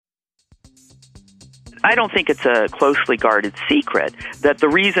I don't think it's a closely guarded secret that the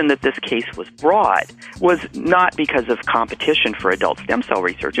reason that this case was brought was not because of competition for adult stem cell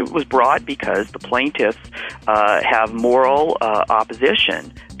research. It was brought because the plaintiffs have moral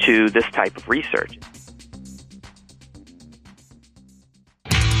opposition to this type of research.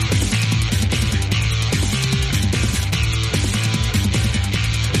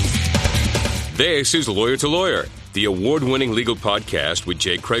 This is Lawyer to Lawyer, the award-winning legal podcast with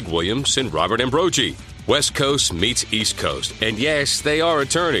J. Craig Williams and Robert Ambrogi. West Coast meets East Coast, and yes, they are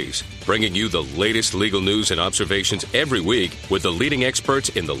attorneys, bringing you the latest legal news and observations every week with the leading experts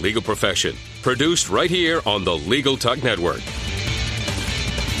in the legal profession. Produced right here on the Legal Talk Network.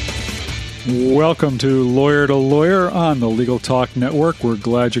 Welcome to Lawyer on the Legal Talk Network. We're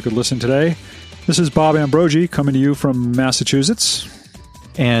glad you could listen today. This is Bob Ambrogi coming to you from Massachusetts.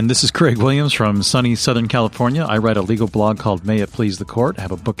 And this is Craig Williams from sunny Southern California. I write a legal blog called May It Please the Court. I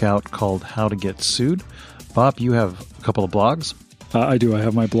have a book out called How to Get Sued. Bob, you have a couple of blogs? I do. I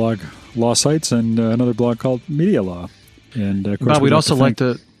have my blog, Law Sites, and another blog called Media Law. And of course, Bob, we'd also like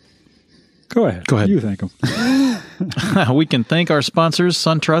to... Go ahead. Go ahead. You thank them. We can thank our sponsors,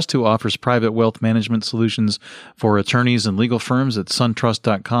 SunTrust, who offers private wealth management solutions for attorneys and legal firms at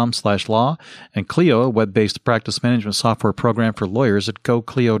suntrust.com/law, and Clio, a web-based practice management software program for lawyers at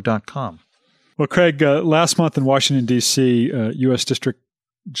goclio.com. Well, Craig, last month in Washington, D.C., U.S. District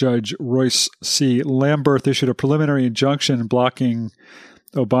Judge Royce C. Lamberth issued a preliminary injunction blocking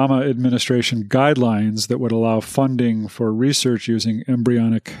Obama administration guidelines that would allow funding for research using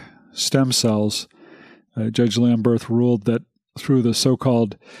embryonic stem cells. Judge Lamberth ruled that through the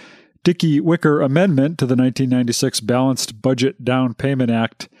so-called Dickey-Wicker Amendment to the 1996 Balanced Budget Down Payment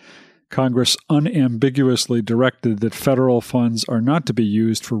Act, Congress unambiguously directed that federal funds are not to be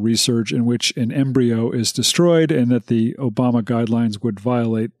used for research in which an embryo is destroyed, and that the Obama guidelines would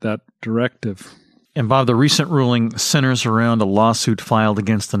violate that directive. And Bob, the recent ruling centers around a lawsuit filed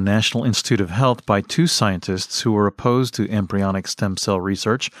against the National Institute of Health by two scientists who were opposed to embryonic stem cell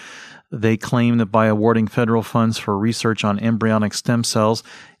research. They claim that by awarding federal funds for research on embryonic stem cells,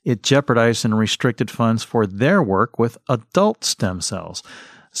 it jeopardized and restricted funds for their work with adult stem cells.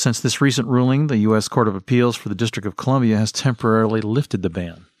 Since this recent ruling, the U.S. Court of Appeals for the District of Columbia has temporarily lifted the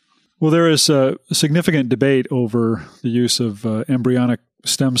ban. Well, there is a significant debate over the use of embryonic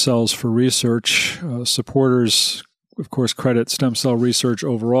stem cells for research. Supporters, of course, credit stem cell research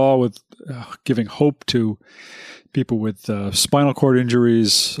overall with giving hope to people with spinal cord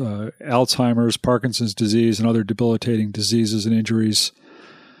injuries, Alzheimer's, Parkinson's disease, and other debilitating diseases and injuries.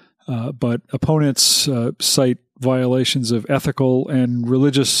 But opponents cite violations of ethical and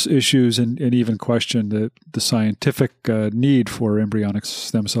religious issues and even question the scientific need for embryonic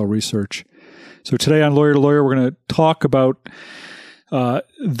stem cell research. So today on Lawyer to Lawyer, we're going to talk about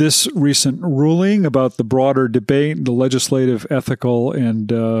this recent ruling, about the broader debate, the legislative, ethical,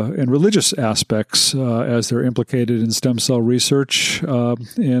 and religious aspects as they're implicated in stem cell research,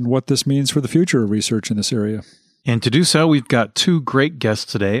 and what this means for the future of research in this area. And to do so, we've got two great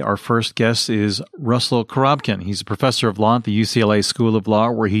guests today. Our first guest is Russell Korobkin. He's a professor of law at the UCLA School of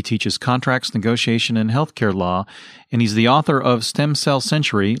Law, where he teaches contracts, negotiation, and healthcare law. And he's the author of Stem Cell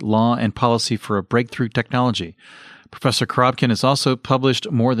Century, Law and Policy for a Breakthrough Technology. Professor Korobkin has also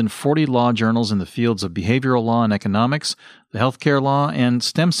published more than 40 law journals in the fields of behavioral law and economics, the healthcare law, and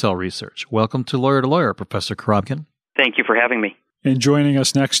stem cell research. Welcome to Lawyer, Professor Korobkin. Thank you for having me. And joining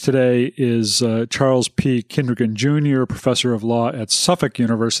us next today is Charles P. Kindrigan, Jr., professor of law at Suffolk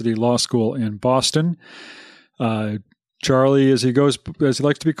University Law School in Boston. Charlie, as he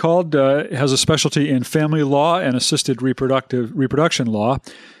likes to be called, has a specialty in family law and assisted reproduction law.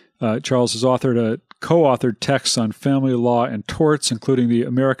 Charles has co-authored texts on family law and torts, including the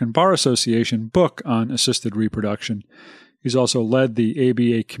American Bar Association book on assisted reproduction. He's also led the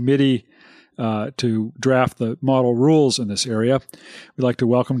ABA committee to draft the model rules in this area. We'd like to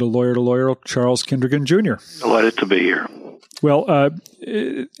welcome to Lawyer Charles Kindrigan, Jr. Delighted to be here. Well,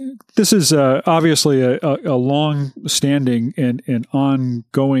 this is obviously a long-standing and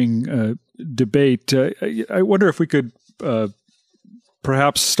ongoing debate. I wonder if we could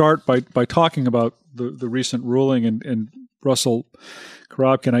perhaps start by talking about the recent ruling. And Russell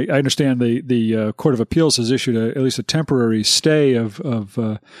Korobkin, I understand the Court of Appeals has issued at least a temporary stay of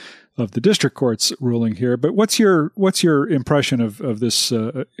the district court's ruling here. But what's your impression of this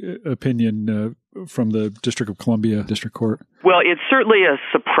opinion from the District of Columbia District Court? Well, it's certainly a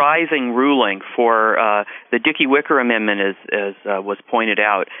surprising ruling for the Dickey-Wicker Amendment, as was pointed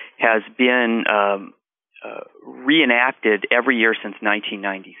out, has been reenacted every year since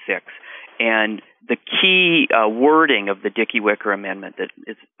 1996. And the key wording of the Dickey-Wicker Amendment that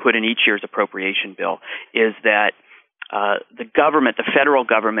is put in each year's appropriation bill is that the government, the federal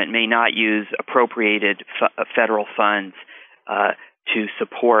government, may not use appropriated federal funds to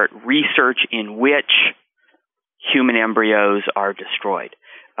support research in which human embryos are destroyed.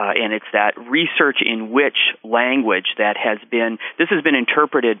 And it's that research in which language that has been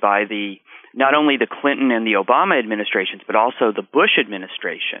interpreted by not only the Clinton and the Obama administrations, but also the Bush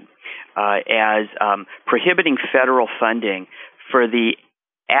administration as prohibiting federal funding for the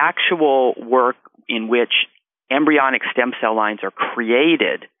actual work in which embryonic stem cell lines are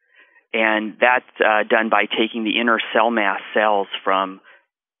created, and that's done by taking the inner cell mass cells from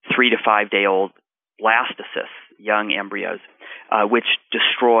 3 to 5 day old blastocysts, young embryos, which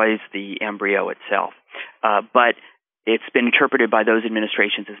destroys the embryo itself. But it's been interpreted by those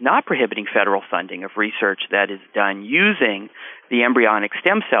administrations as not prohibiting federal funding of research that is done using the embryonic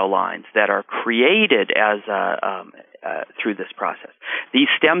stem cell lines that are created as through this process. These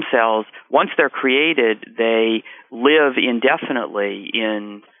stem cells, once they're created, they live indefinitely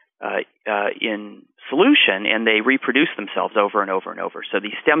in solution, and they reproduce themselves over and over and over. So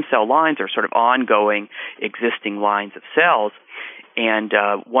these stem cell lines are sort of ongoing, existing lines of cells. And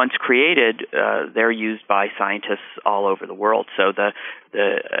once created, they're used by scientists all over the world. So the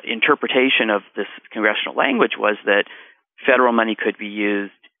interpretation of this congressional language was that federal money could be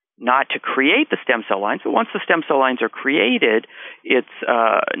used not to create the stem cell lines, but once the stem cell lines are created, it's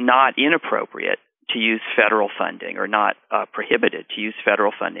not inappropriate to use federal funding, or not prohibited to use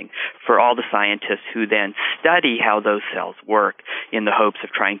federal funding for all the scientists who then study how those cells work in the hopes of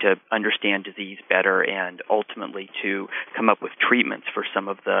trying to understand disease better and ultimately to come up with treatments for some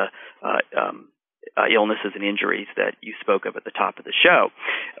of the illnesses and injuries that you spoke of at the top of the show.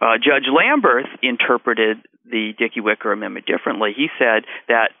 Judge Lamberth interpreted the Dickey-Wicker Amendment differently. He said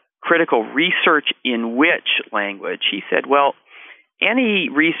that critical research in which language, he said, well, any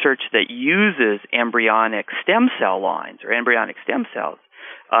research that uses embryonic stem cell lines or embryonic stem cells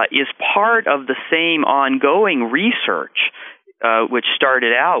is part of the same ongoing research, which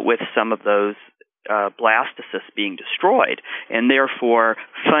started out with some of those blastocysts being destroyed, and therefore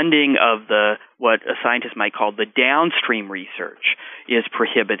funding of what a scientist might call the downstream research is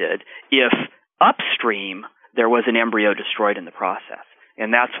prohibited if upstream there was an embryo destroyed in the process.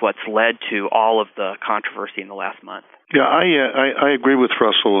 And that's what's led to all of the controversy in the last month. Yeah, I agree with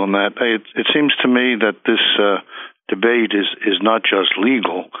Russell on that. It seems to me that this debate is not just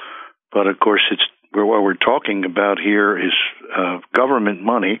legal, but of course what we're talking about here is government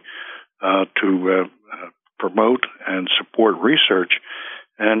money to promote and support research,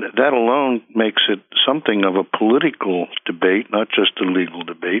 and that alone makes it something of a political debate, not just a legal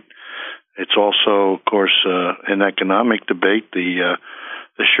debate. It's also, of course, an economic debate.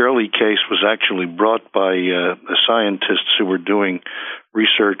 The Shirley case was actually brought by the scientists who were doing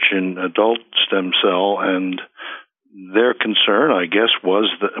research in adult stem cell, and their concern, I guess,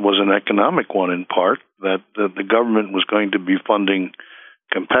 was an economic one in part, that the government was going to be funding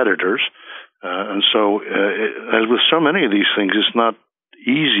competitors. And so, as with so many of these things, it's not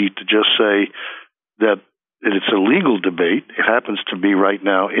easy to just say that it's a legal debate. It happens to be right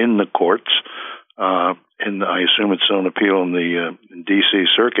now in the courts. I assume it's on appeal in the D.C.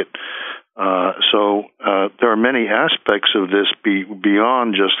 Circuit. So there are many aspects of this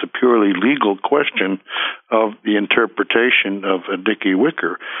beyond just the purely legal question of the interpretation of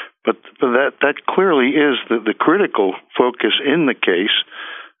Dickey-Wicker. But that clearly is the critical focus in the case.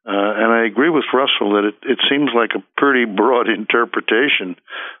 And I agree with Russell that it seems like a pretty broad interpretation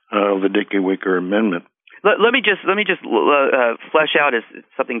of the Dickey-Wicker Amendment. Let me just flesh out as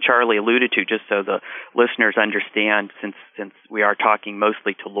something Charlie alluded to, just so the listeners understand, since we are talking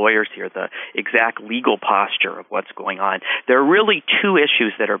mostly to lawyers here, the exact legal posture of what's going on. There are really two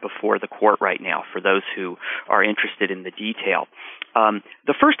issues that are before the court right now for those who are interested in the detail.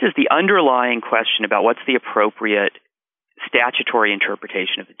 The first is the underlying question about what's the appropriate statutory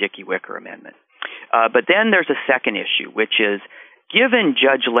interpretation of the Dickey-Wicker Amendment. But then there's a second issue, which is, given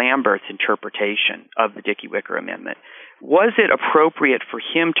Judge Lamberth's interpretation of the Dickey-Wicker Amendment, was it appropriate for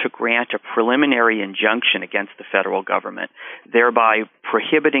him to grant a preliminary injunction against the federal government, thereby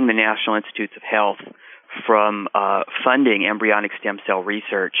prohibiting the National Institutes of Health from funding embryonic stem cell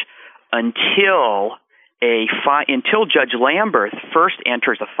research until Judge Lamberth first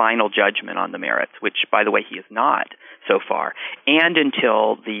enters a final judgment on the merits, which, by the way, he has not so far, and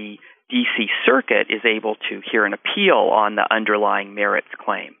until the D.C. Circuit is able to hear an appeal on the underlying merits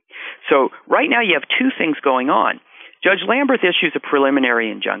claim. So right now you have two things going on. Judge Lamberth issues a preliminary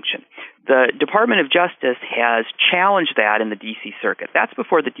injunction. The Department of Justice has challenged that in the D.C. Circuit. That's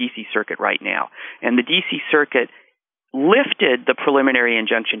before the D.C. Circuit right now. And the D.C. Circuit lifted the preliminary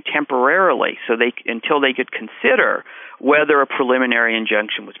injunction temporarily until they could consider whether a preliminary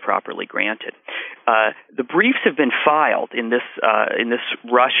injunction was properly granted. The briefs have been filed in this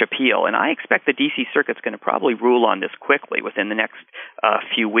Rush appeal, and I expect the D.C. Circuit's going to probably rule on this quickly within the next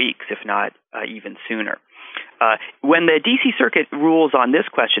few weeks, if not even sooner. When the D.C. Circuit rules on this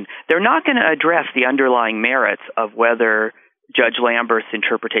question, they're not going to address the underlying merits of whether Judge Lamberth's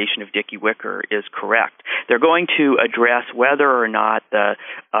interpretation of Dickey Wicker is correct. They're going to address whether or not the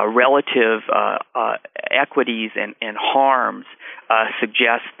relative equities and harms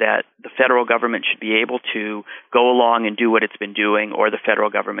suggest that the federal government should be able to go along and do what it's been doing, or the federal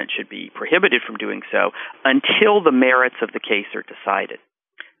government should be prohibited from doing so until the merits of the case are decided.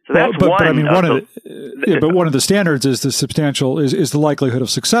 So that's one of the standards is the substantial is the likelihood of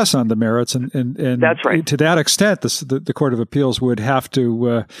success on the merits, and that's right. To that extent, the Court of Appeals would have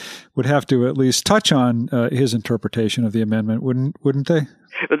to at least touch on his interpretation of the amendment, wouldn't they?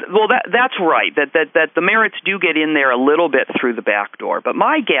 Well, that's right. That the merits do get in there a little bit through the back door. But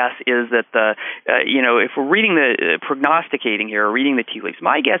my guess is that if we're reading prognosticating here, or reading the tea leaves,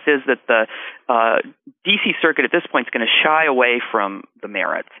 my guess is that the D.C. Circuit at this point is going to shy away from the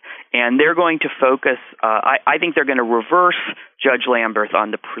merits, and they're going to focus. I think they're going to reverse Judge Lamberth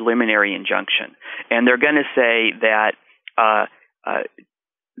on the preliminary injunction, and they're going to say that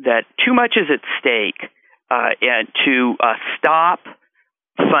that too much is at stake, and to stop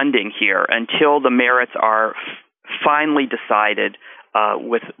funding here until the merits are finally decided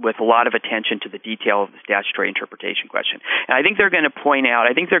with a lot of attention to the detail of the statutory interpretation question. And I think they're going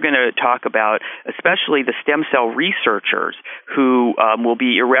to talk about especially the stem cell researchers who will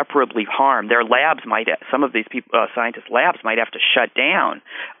be irreparably harmed. Their labs some of these scientists' labs might have to shut down.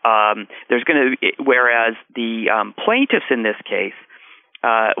 Whereas the plaintiffs in this case,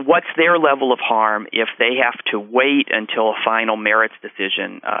 what's their level of harm if they have to wait until a final merits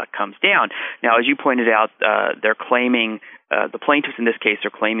decision comes down? Now, as you pointed out, they're claiming, the plaintiffs in this case are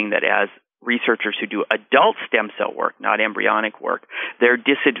claiming that as researchers who do adult stem cell work, not embryonic work, they're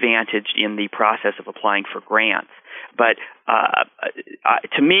disadvantaged in the process of applying for grants. But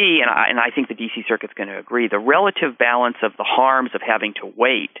to me, and I think the D.C. Circuit's going to agree, the relative balance of the harms of having to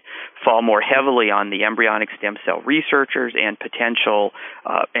wait fall more heavily on the embryonic stem cell researchers and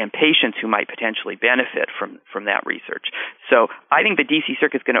patients who might potentially benefit from that research. So I think the D.C.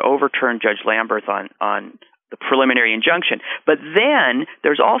 Circuit's going to overturn Judge Lamberth on the preliminary injunction. But then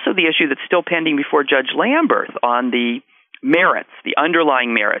there's also the issue that's still pending before Judge Lamberth on the merits, the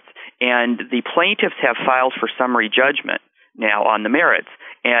underlying merits. And the plaintiffs have filed for summary judgment now on the merits.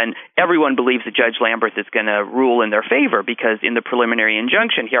 And everyone believes that Judge Lamberth is going to rule in their favor because in the preliminary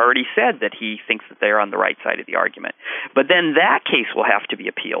injunction, he already said that he thinks that they're on the right side of the argument. But then that case will have to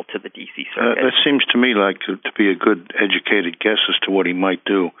be appealed to the D.C. Circuit. That seems to me like to be a good educated guess as to what he might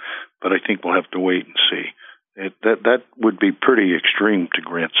do, but I think we'll have to wait and see. That would be pretty extreme to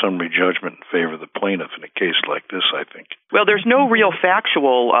grant summary judgment in favor of the plaintiff in a case like this, I think. Well, there's no real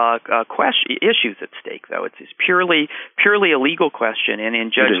factual issues at stake, though. It's purely a legal question. And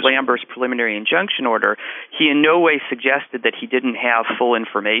in Judge Lamberth's preliminary injunction order, he in no way suggested that he didn't have full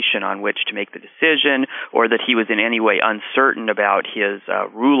information on which to make the decision or that he was in any way uncertain about his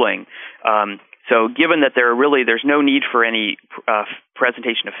ruling. So given that there's no need for any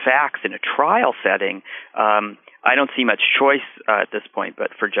presentation of facts in a trial setting, I don't see much choice at this point but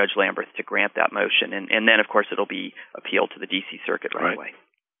for Judge Lamberth to grant that motion. And then, of course, it'll be appealed to the D.C. Circuit right away.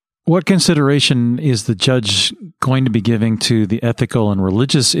 What consideration is the judge going to be giving to the ethical and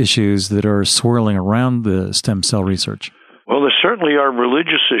religious issues that are swirling around the stem cell research? Well, there certainly are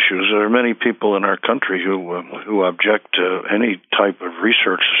religious issues. There are many people in our country who object to any type of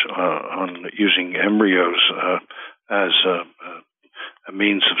research on using embryos as a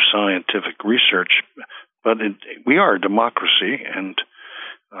means of scientific research. But we are a democracy, and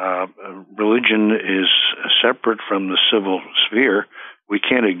religion is separate from the civil sphere. We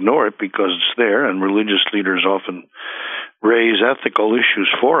can't ignore it because it's there, and religious leaders often raise ethical issues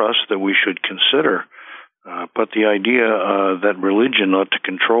for us that we should consider. But the idea that religion ought to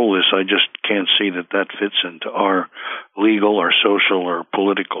control this, I just can't see that fits into our legal or social or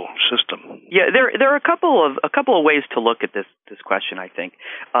political system. Yeah, there are a couple of ways to look at this question, I think.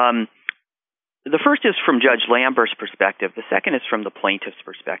 The first is from Judge Lamberth's perspective. The second is from the plaintiff's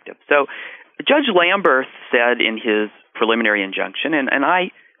perspective. So Judge Lamberth said in his preliminary injunction, and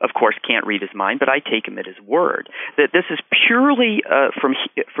I of course, can't read his mind, but I take him at his word that this is purely,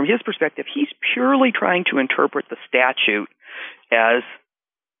 from his perspective, he's purely trying to interpret the statute as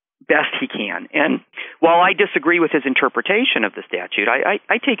best he can. And while I disagree with his interpretation of the statute,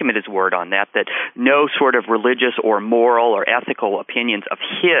 I take him at his word on that no sort of religious or moral or ethical opinions of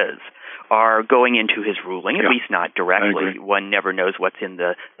his are going into his ruling, at least not directly. One never knows what's in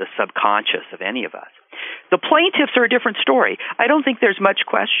the subconscious of any of us. The plaintiffs are a different story. I don't think there's much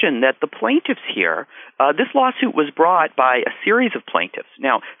question that the plaintiffs here, this lawsuit was brought by a series of plaintiffs.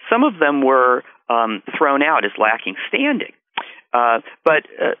 Now, some of them were thrown out as lacking standing. But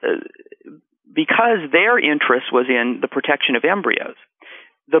because their interest was in the protection of embryos,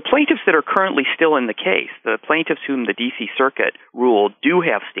 the plaintiffs that are currently still in the case, the plaintiffs whom the D.C. Circuit ruled do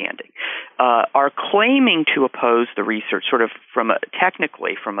have standing, are claiming to oppose the research sort of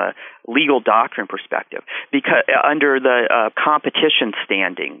technically from a legal doctrine perspective, because under the competition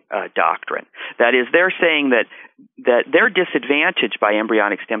standing doctrine. That is, they're saying that they're disadvantaged by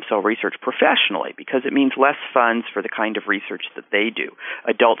embryonic stem cell research professionally because it means less funds for the kind of research that they do,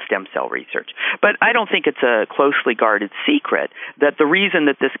 adult stem cell research. But I don't think it's a closely guarded secret that the reason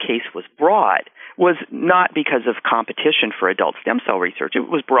that this case was brought was not because of competition for adult stem cell research. It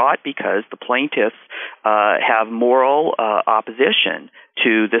was brought because the plaintiffs have moral opposition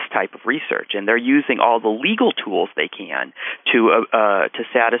to this type of research, and they're using all the legal tools they can to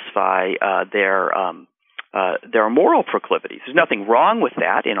satisfy their moral proclivities. There's nothing wrong with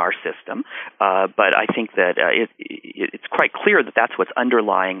that in our system, but I think that it's quite clear that that's what's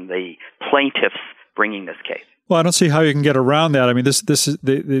underlying the plaintiffs bringing this case. Well, I don't see how you can get around that. I mean, this is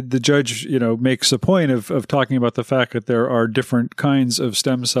the judge, makes a point of talking about the fact that there are different kinds of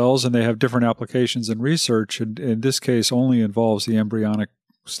stem cells and they have different applications in research. And in this case, only involves the embryonic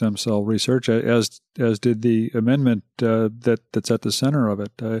stem cell research, as did the amendment that's at the center of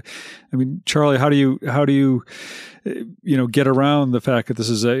it. I mean, Charlie, how do you get around the fact that this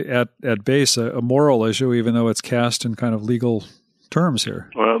is at base a moral issue, even though it's cast in kind of legal terms here?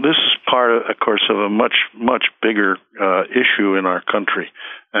 Well, this is part, of course, of a much, much bigger issue in our country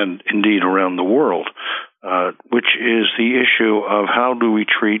and indeed around the world, which is the issue of how do we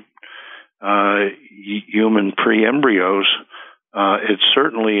treat human pre-embryos. It's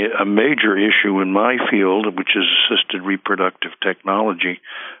certainly a major issue in my field, which is assisted reproductive technology,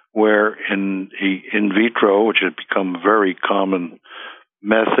 where in vitro, which has become a very common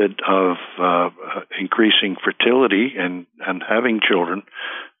method of increasing fertility and having children,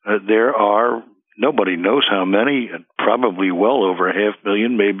 there are, nobody knows how many, probably well over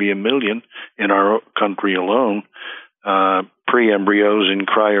 500,000, maybe 1 million in our country alone, pre-embryos in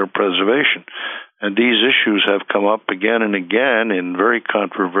cryopreservation. And these issues have come up again and again in very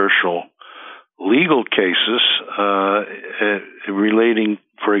controversial legal cases relating,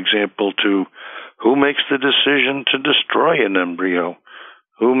 for example, to who makes the decision to destroy an embryo,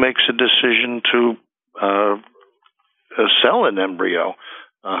 who makes a decision to sell an embryo,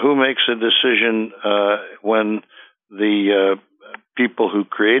 who makes a decision when the people who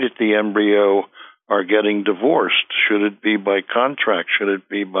created the embryo are getting divorced. Should it be by contract? Should it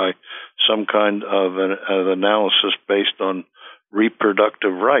be by some kind of analysis based on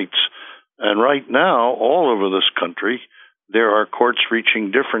reproductive rights? And right now, all over this country, there are courts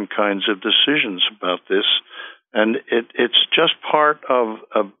reaching different kinds of decisions about this. And it's just part of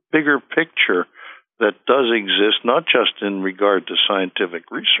a bigger picture that does exist, not just in regard to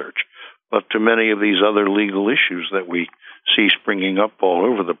scientific research, but to many of these other legal issues that we see springing up all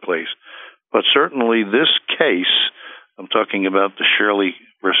over the place. But certainly this case, I'm talking about the Shirley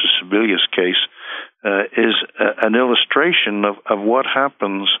versus Sebelius case, is an illustration of what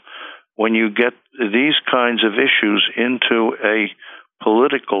happens when you get these kinds of issues into a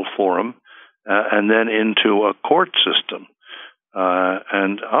political forum and then into a court system.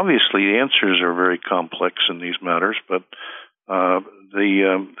 And obviously the answers are very complex in these matters, but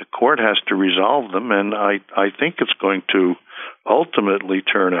the court has to resolve them, and I think it's going to ultimately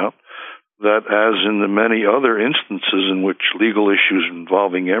turn out that, as in the many other instances in which legal issues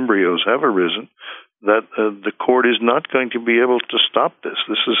involving embryos have arisen, that the court is not going to be able to stop this.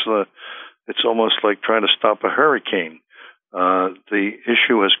 This is it's almost like trying to stop a hurricane. The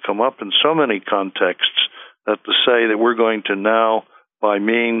issue has come up in so many contexts that to say that we're going to now, by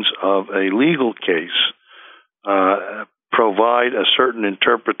means of a legal case, provide a certain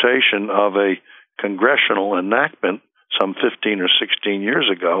interpretation of a congressional enactment some 15 or 16 years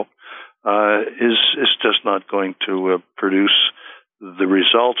ago is just not going to produce the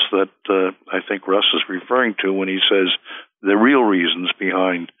results that I think Russ is referring to when he says the real reasons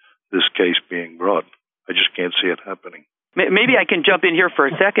behind this case being brought. I just can't see it happening. Maybe I can jump in here for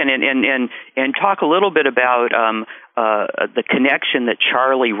a second and talk a little bit about the connection that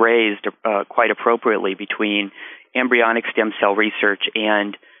Charlie raised quite appropriately between embryonic stem cell research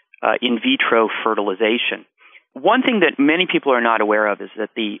and in vitro fertilization. One thing that many people are not aware of is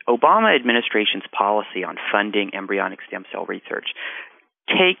that the Obama administration's policy on funding embryonic stem cell research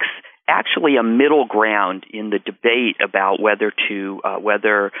takes actually a middle ground in the debate about whether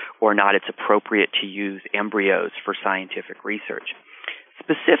or not it's appropriate to use embryos for scientific research.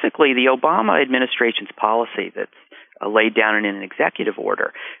 Specifically, the Obama administration's policy that's laid down in an executive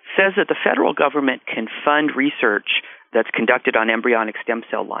order says that the federal government can fund research that's conducted on embryonic stem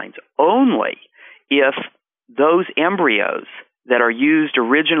cell lines only if those embryos that are used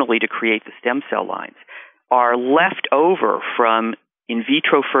originally to create the stem cell lines are left over from in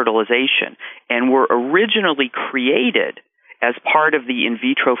vitro fertilization and were originally created as part of the in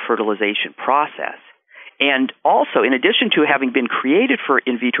vitro fertilization process. And also, in addition to having been created for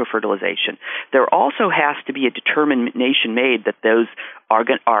in vitro fertilization, there also has to be a determination made that those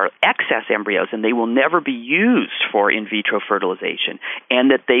are excess embryos and they will never be used for in vitro fertilization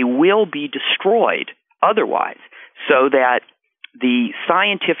and that they will be destroyed otherwise, so that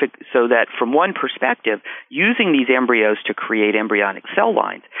from one perspective, using these embryos to create embryonic cell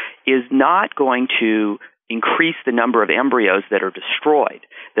lines is not going to increase the number of embryos that are destroyed.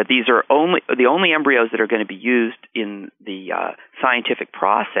 That these are the only embryos that are going to be used in the scientific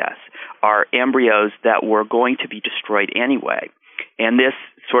process are embryos that were going to be destroyed anyway. And this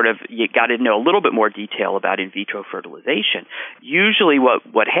you got to know a little bit more detail about in vitro fertilization. Usually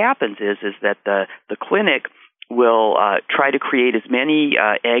what happens is that the clinic will try to create as many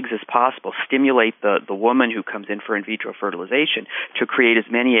eggs as possible, stimulate the woman who comes in for in vitro fertilization to create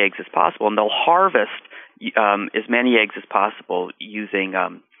as many eggs as possible, and they'll harvest as many eggs as possible using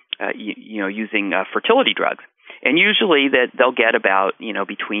fertility drugs. And usually that they'll get about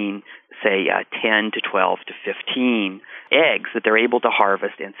between say 10 to 12 to 15 eggs that they're able to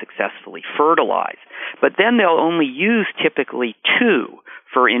harvest and successfully fertilize. But then they'll only use typically 2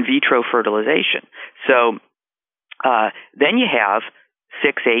 for in vitro fertilization. So then you have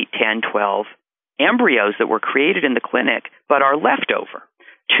 6, 8, 10, 12 embryos that were created in the clinic but are left over.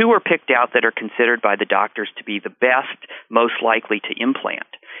 2 are picked out that are considered by the doctors to be the best, most likely to implant.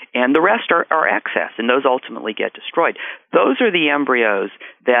 And the rest are excess, and those ultimately get destroyed. Those are the embryos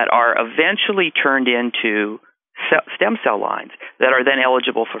that are eventually turned into stem cell lines that are then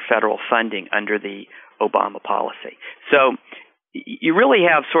eligible for federal funding under the Obama policy. So you really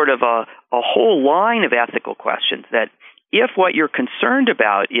have sort of a whole line of ethical questions that if what you're concerned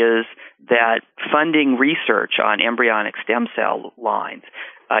about is that funding research on embryonic stem cell lines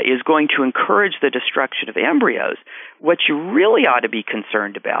is going to encourage the destruction of embryos, what you really ought to be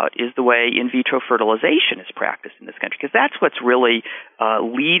concerned about is the way in vitro fertilization is practiced in this country, because that's what's really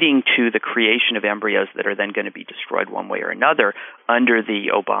leading to the creation of embryos that are then going to be destroyed one way or another under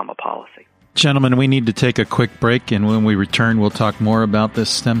the Obama policy. Gentlemen, we need to take a quick break, and when we return, we'll talk more about this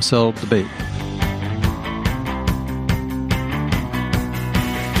stem cell debate.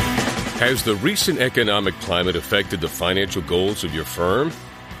 Has the recent economic climate affected the financial goals of your firm?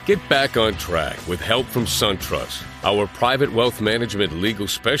 Get back on track with help from SunTrust. Our private wealth management legal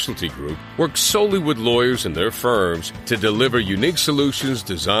specialty group works solely with lawyers and their firms to deliver unique solutions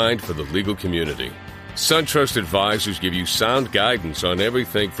designed for the legal community. SunTrust advisors give you sound guidance on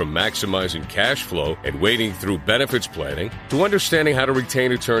everything from maximizing cash flow and wading through benefits planning to understanding how to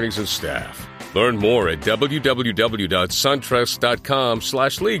retain attorneys and staff. Learn more at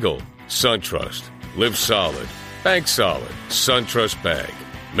www.suntrust.com/legal. SunTrust. Live solid. Bank solid. SunTrust Bank.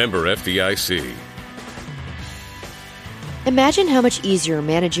 Member FDIC. Imagine how much easier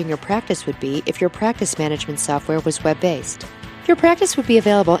managing your practice would be if your practice management software was web-based. Your practice would be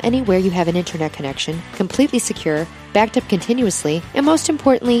available anywhere you have an internet connection, completely secure, backed up continuously, and most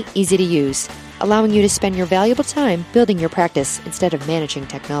importantly, easy to use, allowing you to spend your valuable time building your practice instead of managing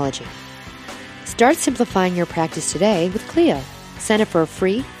technology. Start simplifying your practice today with Clio. Sign up for a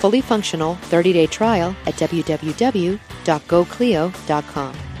free, fully functional 30-day trial at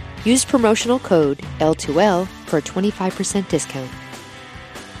www.goclio.com. Use promotional code L2L for a 25% discount.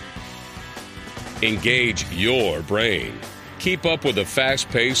 Engage your brain. Keep up with the fast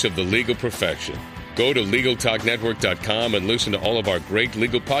pace of the legal profession. Go to LegalTalkNetwork.com and listen to all of our great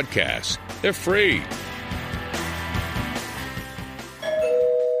legal podcasts. They're free.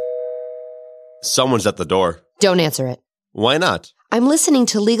 Someone's at the door. Don't answer it. Why not? I'm listening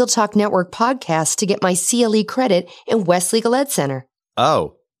to Legal Talk Network podcasts to get my CLE credit in West Legal Ed Center.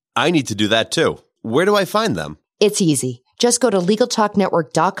 Oh, I need to do that too. Where do I find them? It's easy. Just go to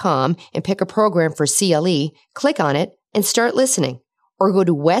LegalTalkNetwork.com and pick a program for CLE, click on it, and start listening. Or go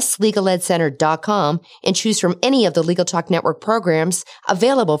to westlegaledcenter.com and choose from any of the Legal Talk Network programs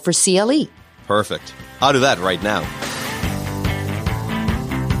available for CLE. Perfect. I'll do that right now.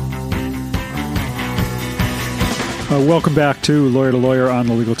 Welcome back to Lawyer on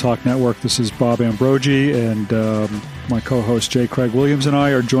the Legal Talk Network. This is Bob Ambrogi, and my co-host J. Craig Williams and I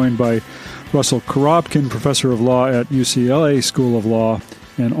are joined by Russell Korobkin, professor of law at UCLA School of Law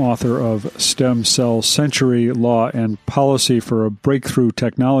and author of Stem Cell Century, Law and Policy for a Breakthrough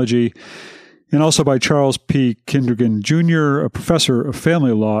Technology, and also by Charles P. Kindrigan, Jr., a professor of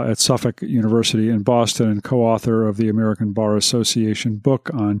family law at Suffolk University in Boston and co-author of the American Bar Association book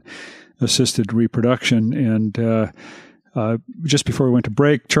on assisted reproduction. And just before we went to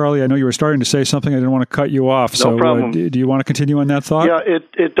break, Charlie, I know you were starting to say something. I didn't want to cut you off. No problem. Do you want to continue on that thought? Yeah,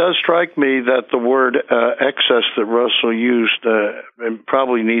 it does strike me that the word excess that Russell used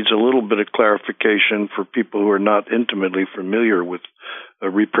probably needs a little bit of clarification for people who are not intimately familiar with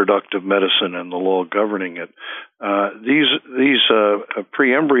reproductive medicine and the law governing it. These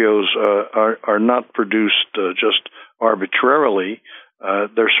pre-embryos are not produced just arbitrarily.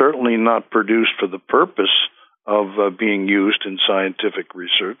 They're certainly not produced for the purpose of being used in scientific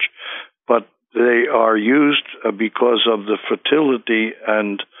research, but they are used because of the fertility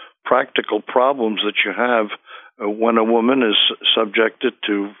and practical problems that you have when a woman is subjected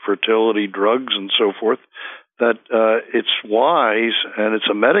to fertility drugs and so forth, that it's wise and it's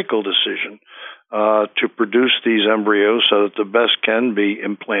a medical decision to produce these embryos so that the best can be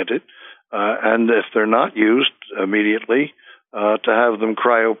implanted, and if they're not used immediately, to have them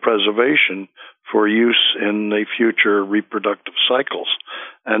cryopreservation for use in the future reproductive cycles.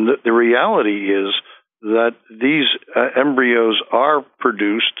 And the reality is that these embryos are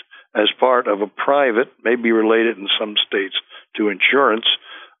produced as part of a private, maybe related in some states to insurance,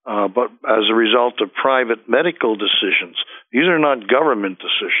 but as a result of private medical decisions. These are not government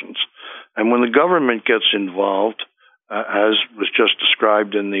decisions. And when the government gets involved, as was just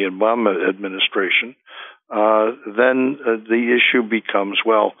described in the Obama administration, then the issue becomes,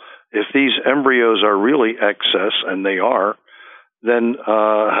 well, if these embryos are really excess, and they are, then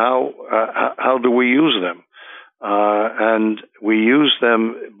how do we use them? And we use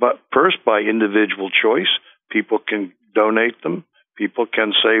them, but first by individual choice. People can donate them. People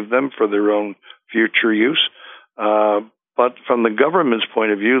can save them for their own future use. But from the government's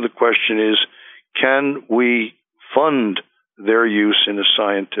point of view, the question is, can we fund their use in a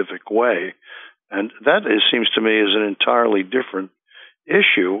scientific way? And that seems to me is an entirely different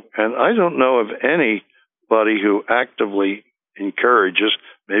issue. And I don't know of anybody who actively encourages,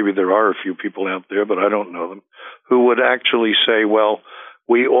 maybe there are a few people out there, but I don't know them, who would actually say, well,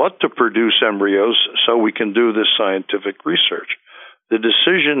 we ought to produce embryos so we can do this scientific research. The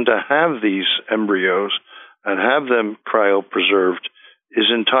decision to have these embryos and have them cryopreserved is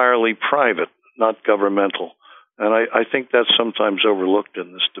entirely private, not governmental. And I think that's sometimes overlooked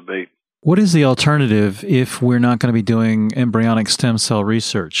in this debate. What is the alternative if we're not going to be doing embryonic stem cell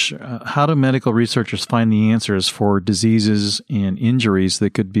research? How do medical researchers find the answers for diseases and injuries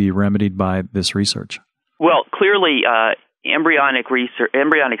that could be remedied by this research? Well, clearly, embryonic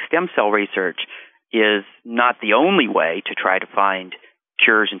stem cell research is not the only way to try to find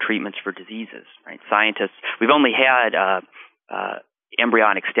cures and treatments for diseases. Right? Scientists, we've only had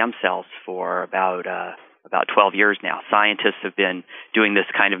embryonic stem cells for about 12 years now. Scientists have been doing this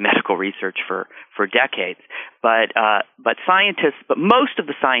kind of medical research for decades. But most of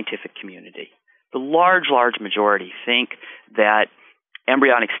the scientific community, the large majority, think that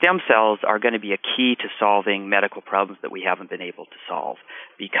embryonic stem cells are going to be a key to solving medical problems that we haven't been able to solve,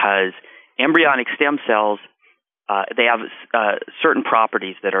 because embryonic stem cells, they have certain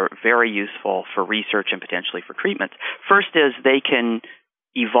properties that are very useful for research and potentially for treatments. First is they can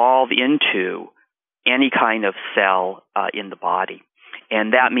evolve into any kind of cell in the body.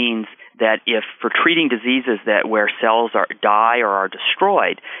 And that means that if for treating diseases where cells die or are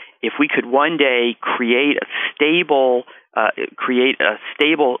destroyed, if we could one day create a stable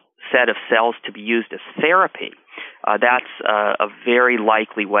set of cells to be used as therapy, that's a very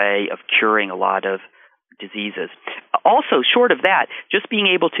likely way of curing a lot of diseases. Also, short of that, just being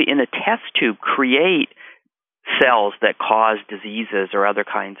able to, in a test tube, create cells that cause diseases or other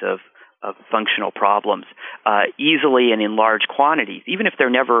kinds of functional problems easily and in large quantities, even if they're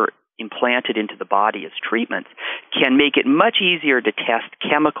never implanted into the body as treatments, can make it much easier to test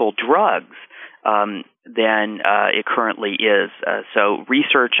chemical drugs than it currently is. So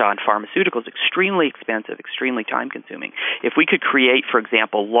research on pharmaceuticals is extremely expensive, extremely time-consuming. If we could create, for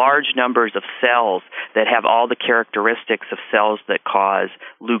example, large numbers of cells that have all the characteristics of cells that cause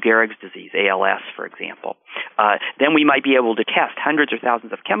Lou Gehrig's disease, ALS, for example, then we might be able to test hundreds or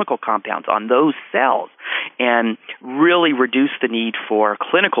thousands of chemical compounds on those cells and really reduce the need for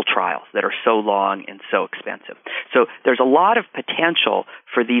clinical trials that are so long and so expensive. So there's a lot of potential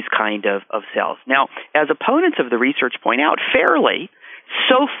for these kind of cells. Now, as opponents of the research point out fairly,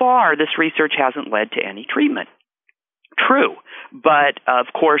 so far this research hasn't led to any treatment. True, but of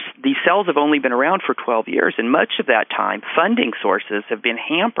course these cells have only been around for 12 years, and much of that time funding sources have been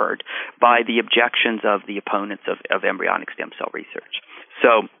hampered by the objections of the opponents of embryonic stem cell research.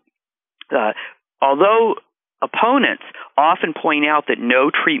 So although opponents often point out that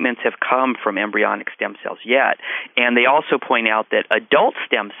no treatments have come from embryonic stem cells yet, and they also point out that adult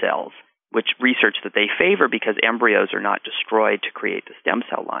stem cells, which research that they favor because embryos are not destroyed to create the stem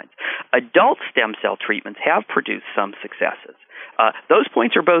cell lines, adult stem cell treatments have produced some successes. Those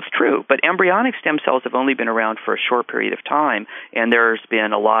points are both true, but embryonic stem cells have only been around for a short period of time, and there's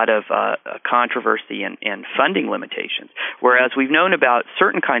been a lot of controversy and funding limitations, whereas we've known about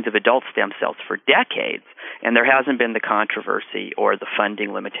certain kinds of adult stem cells for decades, and there hasn't been the controversy or the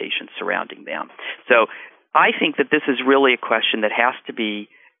funding limitations surrounding them. So I think that this is really a question that has to be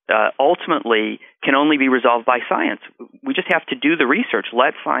ultimately can only be resolved by science. We just have to do the research,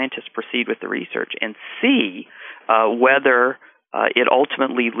 let scientists proceed with the research, and see whether it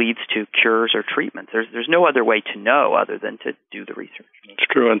ultimately leads to cures or treatments. There's no other way to know other than to do the research. It's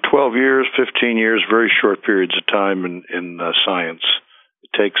true. In 12 years, 15 years, very short periods of time in science.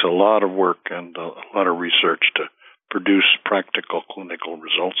 It takes a lot of work and a lot of research to produce practical clinical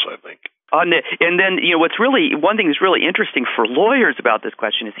results, I think. And then, what's really, one thing that's really interesting for lawyers about this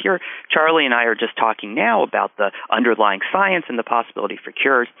question is here, Charlie and I are just talking now about the underlying science and the possibility for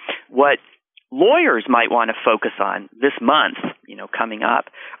cures. What lawyers might want to focus on this month, coming up,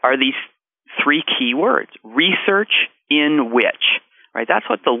 are these three key words: research in which, right? That's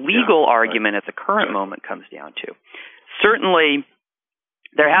what the legal argument at the current moment comes down to. Certainly,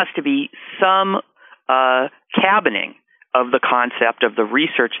 there has to be some cabining of the concept of the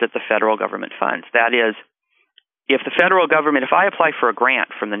research that the federal government funds. That is, if I apply for a grant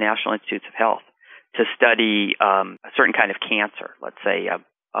from the National Institutes of Health to study a certain kind of cancer, let's say a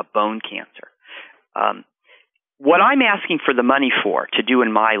bone cancer, what I'm asking for the money for to do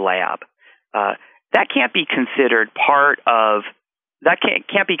in my lab, that can't be considered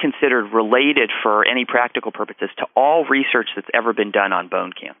can't be considered related for any practical purposes to all research that's ever been done on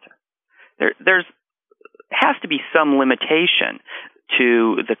bone cancer. There's has to be some limitation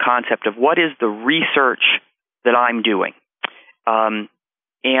to the concept of what is the research that I'm doing.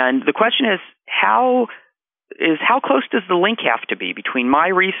 And the question is how close does the link have to be between my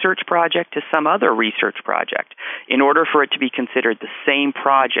research project to some other research project in order for it to be considered the same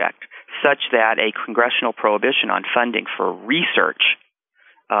project, such that a congressional prohibition on funding for research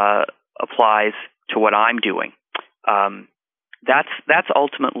applies to what I'm doing? That's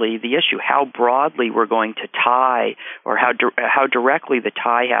ultimately the issue. How broadly we're going to tie, or how directly the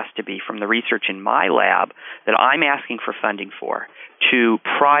tie has to be from the research in my lab that I'm asking for funding for to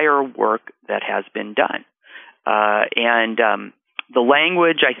prior work that has been done. And the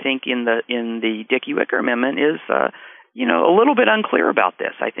language, I think, in the Dickey-Wicker Amendment is a little bit unclear about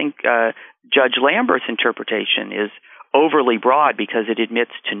this. I think Judge Lambert's interpretation is overly broad because it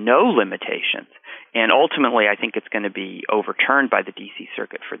admits to no limitations. And ultimately, I think it's going to be overturned by the D.C.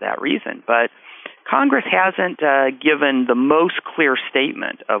 Circuit for that reason. But Congress hasn't given the most clear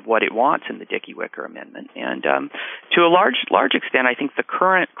statement of what it wants in the Dickey-Wicker Amendment. And to a large extent, I think the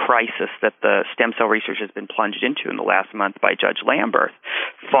current crisis that the stem cell research has been plunged into in the last month by Judge Lambert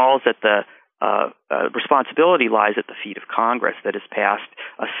falls at the responsibility lies at the feet of Congress that has passed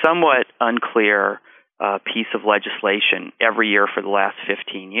a somewhat unclear piece of legislation every year for the last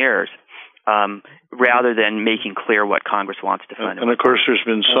 15 years. Rather than making clear what Congress wants to fund. And of course, there's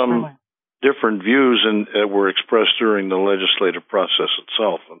been some different views that were expressed during the legislative process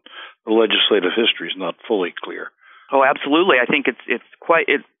itself, and the legislative history is not fully clear. Oh, absolutely. I think it's quite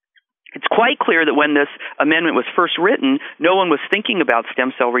clear that when this amendment was first written, no one was thinking about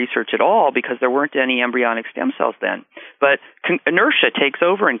stem cell research at all because there weren't any embryonic stem cells then. But inertia takes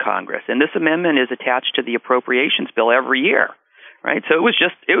over in Congress, and this amendment is attached to the appropriations bill every year. Right, so it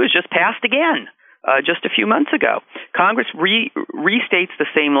was just passed again just a few months ago. Congress restates the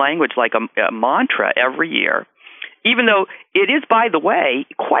same language like a mantra every year, even though it is, by the way,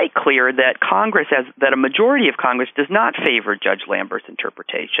 quite clear that that a majority of Congress does not favor Judge Lambert's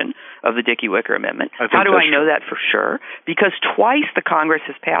interpretation of the Dickey-Wicker Amendment. How do I know that for sure? Because twice the Congress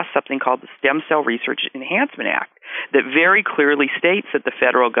has passed something called the Stem Cell Research Enhancement Act that very clearly states that the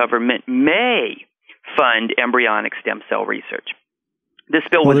federal government may fund embryonic stem cell research. This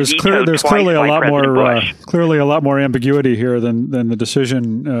bill was vetoed twice by President Bush. Clearly a lot more ambiguity here than the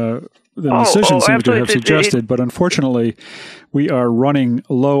decision seems to have suggested. But unfortunately, we are running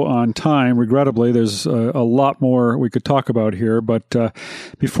low on time. Regrettably, there's a lot more we could talk about here. But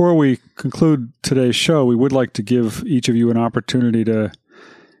before we conclude today's show, we would like to give each of you an opportunity to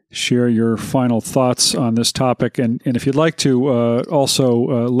share your final thoughts on this topic. And if you'd like to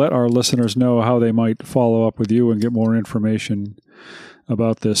also let our listeners know how they might follow up with you and get more information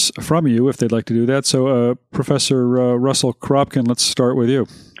about this from you, if they'd like to do that. So, Professor Russell Korobkin, let's start with you.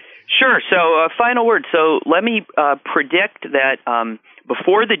 Sure. So, final word. So, let me predict that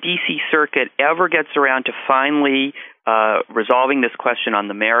before the D.C. Circuit ever gets around to finally resolving this question on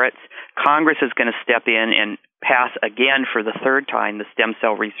the merits, Congress is going to step in and pass again for the third time the Stem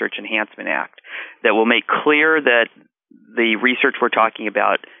Cell Research Enhancement Act that will make clear that the research we're talking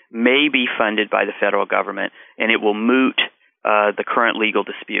about may be funded by the federal government, and it will moot the current legal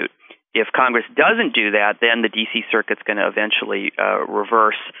dispute. If Congress doesn't do that, then the D.C. Circuit's going to eventually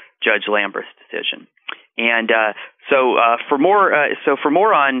reverse Judge Lambert's decision. And so for more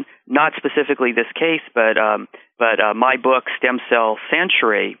on not specifically this case, but my book Stem Cell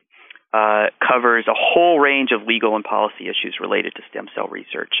Century covers a whole range of legal and policy issues related to stem cell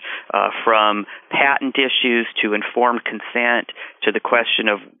research, from patent issues to informed consent to the question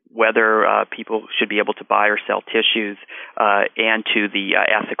of whether people should be able to buy or sell tissues, and to the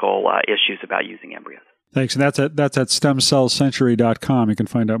ethical issues about using embryos. Thanks. And that's at stemcellcentury.com. You can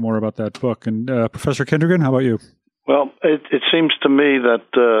find out more about that book. And Professor Kendrigan, how about you? Well, it seems to me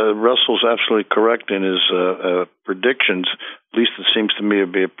that Russell's absolutely correct in his predictions. At least it seems to me to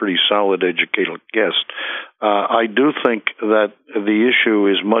be a pretty solid educated guess. I do think that the issue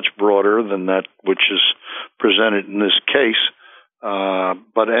is much broader than that which is presented in this case.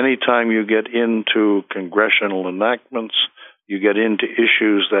 But anytime you get into congressional enactments, you get into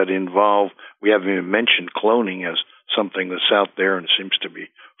issues that involve, we haven't even mentioned cloning as something that's out there and seems to be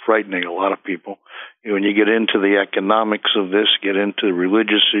frightening a lot of people. When you get into the economics of this, get into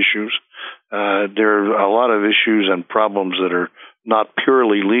religious issues, there are a lot of issues and problems that are not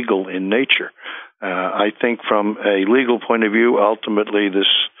purely legal in nature. I think from a legal point of view, ultimately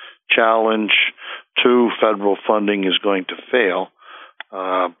this challenge to federal funding is going to fail.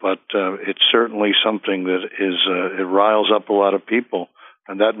 But it's certainly something that it riles up a lot of people,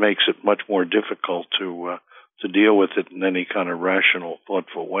 and that makes it much more difficult to deal with it in any kind of rational,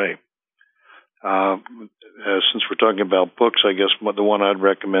 thoughtful way. Since we're talking about books, I guess the one I'd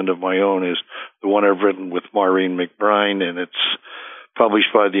recommend of my own is the one I've written with Maureen McBride, and it's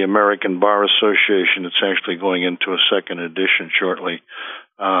published by the American Bar Association. It's actually going into a second edition shortly.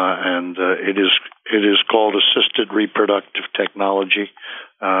 And it is called Assisted Reproductive Technology.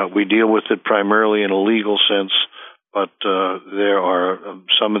 We deal with it primarily in a legal sense, but there are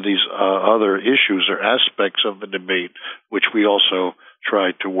some of these other issues or aspects of the debate which we also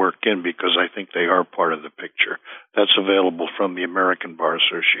try to work in because I think they are part of the picture. That's available from the American Bar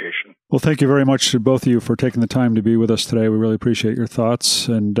Association. Well, thank you very much to both of you for taking the time to be with us today. We really appreciate your thoughts.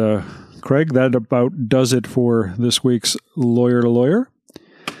 And Craig, that about does it for this week's Lawyer to Lawyer.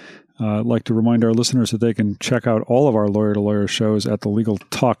 I'd like to remind our listeners that they can check out all of our Lawyer to Lawyer shows at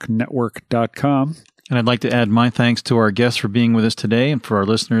thelegaltalknetwork.com. And I'd like to add my thanks to our guests for being with us today. And for our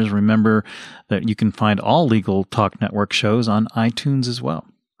listeners, remember that you can find all Legal Talk Network shows on iTunes as well.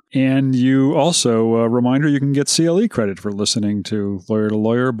 And you also, a reminder, you can get CLE credit for listening to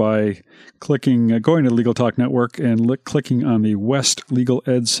Lawyer by going to Legal Talk Network and clicking on the West Legal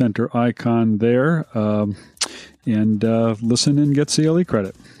Ed Center icon there. And listen and get CLE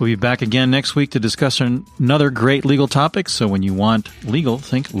credit. We'll be back again next week to discuss another great legal topic. So when you want legal,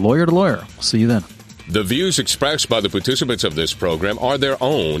 think Lawyer to Lawyer. We'll see you then. The views expressed by the participants of this program are their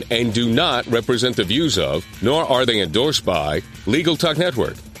own and do not represent the views of, nor are they endorsed by, Legal Talk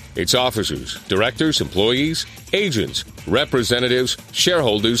Network, its officers, directors, employees, agents, representatives,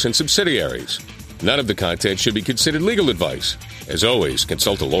 shareholders, and subsidiaries. None of the content should be considered legal advice. As always,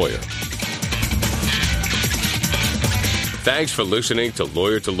 consult a lawyer. Thanks for listening to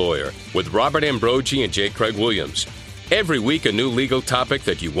Lawyer with Robert Ambrogi and J. Craig Williams. Every week, a new legal topic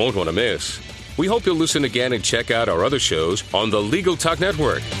that you won't want to miss. We hope you'll listen again and check out our other shows on the Legal Talk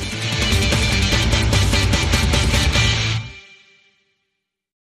Network.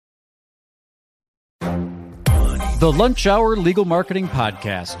 The Lunch Hour Legal Marketing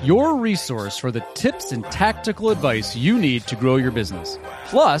Podcast, your resource for the tips and tactical advice you need to grow your business.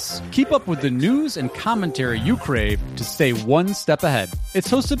 Plus, keep up with the news and commentary you crave to stay one step ahead. It's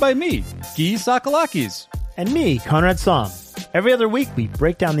hosted by me, Guy Sakalakis. And me, Conrad Som. Every other week, we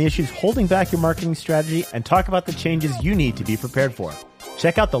break down the issues holding back your marketing strategy and talk about the changes you need to be prepared for.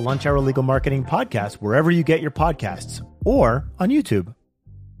 Check out the Lunch Hour Legal Marketing Podcast wherever you get your podcasts or on YouTube.